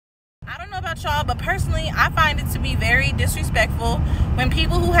I don't know about y'all, but personally, I find it to be very disrespectful when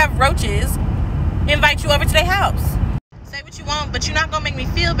people who have roaches invite you over to their house. Say what you want, but you're not gonna make me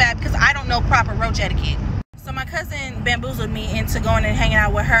feel bad because I don't know proper roach etiquette. So my cousin bamboozled me into going and hanging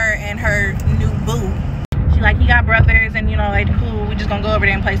out with her and her new boo. She like, he got brothers and, you know, like, cool, we just gonna go over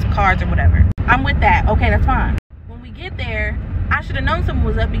there and play some cards or whatever. I'm with that. Okay, that's fine. When we get there, I should have known something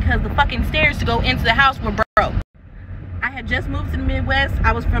was up because the fucking stairs to go into the house were broke. I had just moved to the Midwest.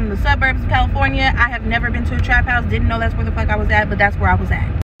 I was from the suburbs of California. I have never been to a trap house. Didn't know that's where the fuck I was at, but that's where I was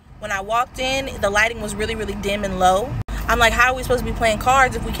at. When I walked in, the lighting was really, really dim and low. I'm like, how are we supposed to be playing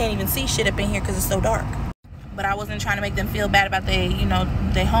cards if we can't even see shit up in here because it's so dark? But I wasn't trying to make them feel bad about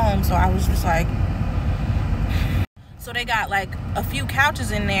their home, so I was just like... So they got like a few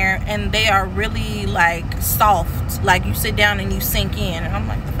couches in there and they are really like soft. Like you sit down and you sink in. And I'm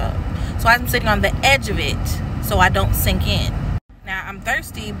like, the fuck? So I'm sitting on the edge of it so I don't sink in. Now I'm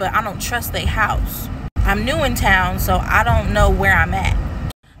thirsty, but I don't trust their house. I'm new in town, so I don't know where I'm at.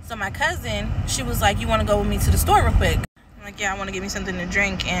 So my cousin, she was like, you want to go with me to the store real quick? I'm like, yeah, I want to get me something to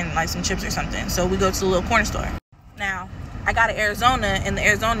drink and like some chips or something. So we go to the little corner store. Now, I got to Arizona. In the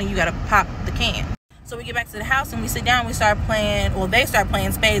Arizona, you got to pop the can. So we get back to the house and we sit down. We start playing, well, they start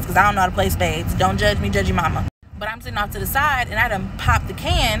playing spades because I don't know how to play spades. Don't judge me, judge your mama. But I'm sitting off to the side and I done popped the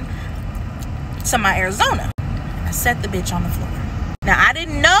can to my Arizona. I set the bitch on the floor. Now, I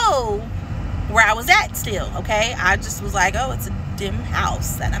didn't know where I was at still, okay? I just was like, oh, it's a dim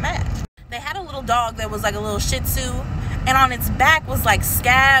house that I'm at. They had a little dog that was like a little Shih Tzu, and on its back was like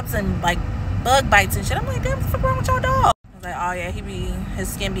scabs and like bug bites and shit. I'm like, damn, what the fuck wrong with y'all dog? I was like, oh yeah, his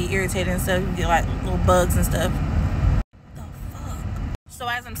skin be irritated and stuff. You get like little bugs and stuff. What the fuck? So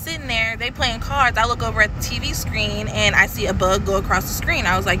as I'm sitting there, they playing cards. I look over at the TV screen and I see a bug go across the screen.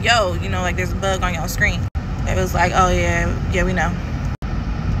 I was like, yo, you know, like there's a bug on y'all screen. It was like, oh yeah, we know.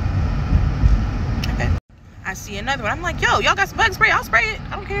 Okay. I see another one. I'm like, yo, y'all got some bug spray? I'll spray it.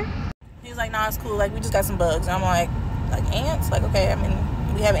 I don't care. He was like, nah, it's cool. Like, we just got some bugs. And I'm like ants? Like, okay, I mean,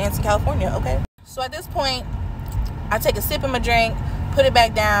 we have ants in California, okay. So at this point, I take a sip of my drink, put it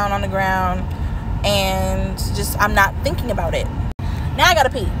back down on the ground, and just, I'm not thinking about it. Now I gotta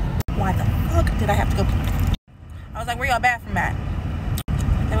pee. Why the fuck did I have to go pee? I was like, where y'all bathroom at?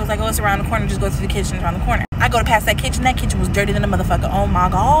 They was like, oh, it's around the corner. Just go to the kitchen around the corner. I go to pass that kitchen. That kitchen was dirty than a motherfucker. Oh my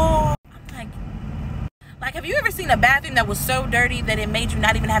God. I'm like, have you ever seen a bathroom that was so dirty that it made you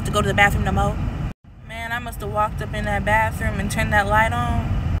not even have to go to the bathroom no more? Man, I must have walked up in that bathroom and turned that light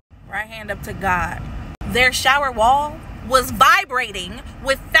on. Right hand up to God. Their shower wall was vibrating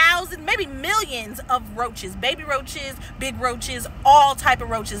with thousands, maybe millions of roaches. Baby roaches, big roaches, all type of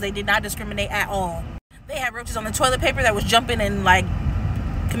roaches. They did not discriminate at all. They had roaches on the toilet paper that was jumping and like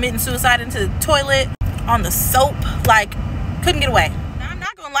committing suicide into the toilet, on the soap, like couldn't get away. Now, I'm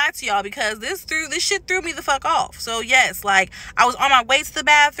not gonna lie to y'all because this shit threw me the fuck off. So yes, like I was on my way to the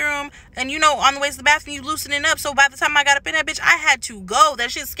bathroom, and you know, on the way to the bathroom you loosening up. So by the time I got up in that bitch, I had to go.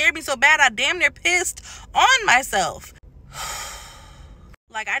 That shit scared me so bad I damn near pissed on myself.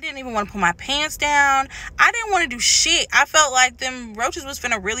 Like, I didn't even want to pull my pants down. I didn't want to do shit. I felt like them roaches was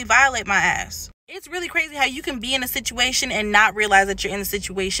finna really violate my ass. It's really crazy how you can be in a situation and not realize that you're in the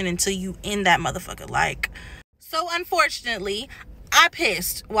situation until you in that motherfucker. Like, so unfortunately, I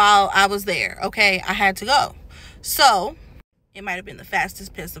pissed while I was there, okay? I had to go. So, it might have been the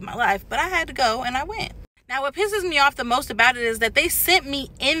fastest piss of my life, but I had to go and I went. Now, what pisses me off the most about it is that they sent me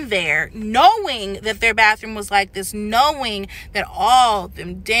in there knowing that their bathroom was like this, knowing that all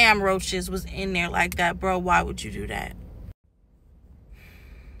them damn roaches was in there like that. Bro, why would you do that?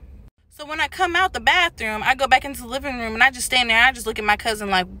 So when I come out the bathroom, I go back into the living room and I just stand there and I just look at my cousin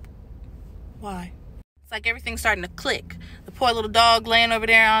like, why? It's like everything's starting to click. The poor little dog laying over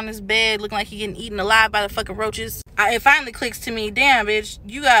there on his bed looking like he getting eaten alive by the fucking roaches. It finally clicks to me, damn bitch,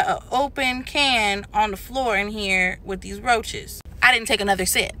 you got an open can on the floor in here with these roaches. I didn't take another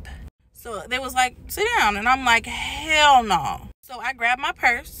sip. So they was like, sit down. And I'm like, hell no. So I grabbed my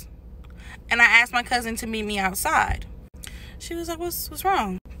purse and I asked my cousin to meet me outside. She was like, what's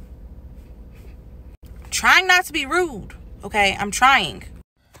wrong? I'm trying not to be rude, okay? I'm trying.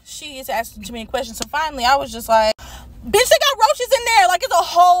 She is asking too many questions. So finally, I was just like, bitch, they got roaches in there. Like, it's a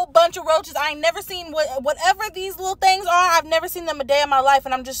whole bunch of roaches. I ain't never seen whatever these little things are. I've never seen them a day in my life.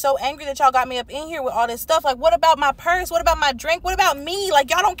 And I'm just so angry that y'all got me up in here with all this stuff. Like, what about my purse? What about my drink? What about me? Like,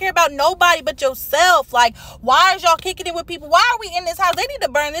 y'all don't care about nobody but yourself. Like, why is y'all kicking it with people? Why are we in this house? They need to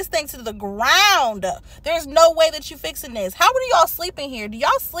burn this thing to the ground. There's no way that you fixing this. How do y'all sleep in here? Do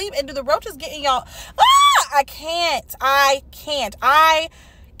y'all sleep and do the roaches get in y'all? Ah, I can't.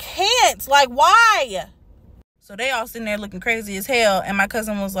 Like, why? So they all sitting there looking crazy as hell. And my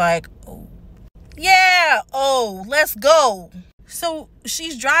cousin was like, oh, yeah, oh, let's go. So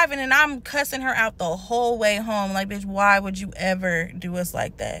she's driving and I'm cussing her out the whole way home. Like, bitch, why would you ever do us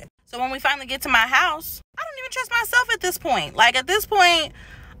like that? So when we finally get to my house, I don't even trust myself at this point. Like, at this point,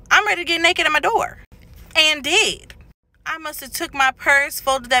 I'm ready to get naked at my door. And did. I must have took my purse,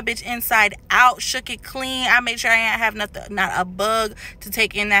 folded that bitch inside out, shook it clean. I made sure I didn't have nothing, not a bug to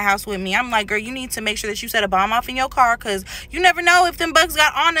take in that house with me. I'm like, girl, you need to make sure that you set a bomb off in your car, because you never know if them bugs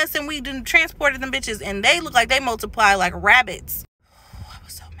got on us and we done transported them bitches and they look like they multiply like rabbits. I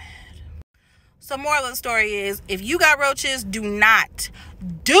was so mad. So moral of the story is, if you got roaches, do not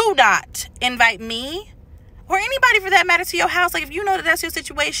invite me or anybody for that matter to your house. Like, if you know that that's your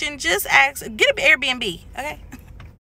situation, just ask, get an Airbnb, okay?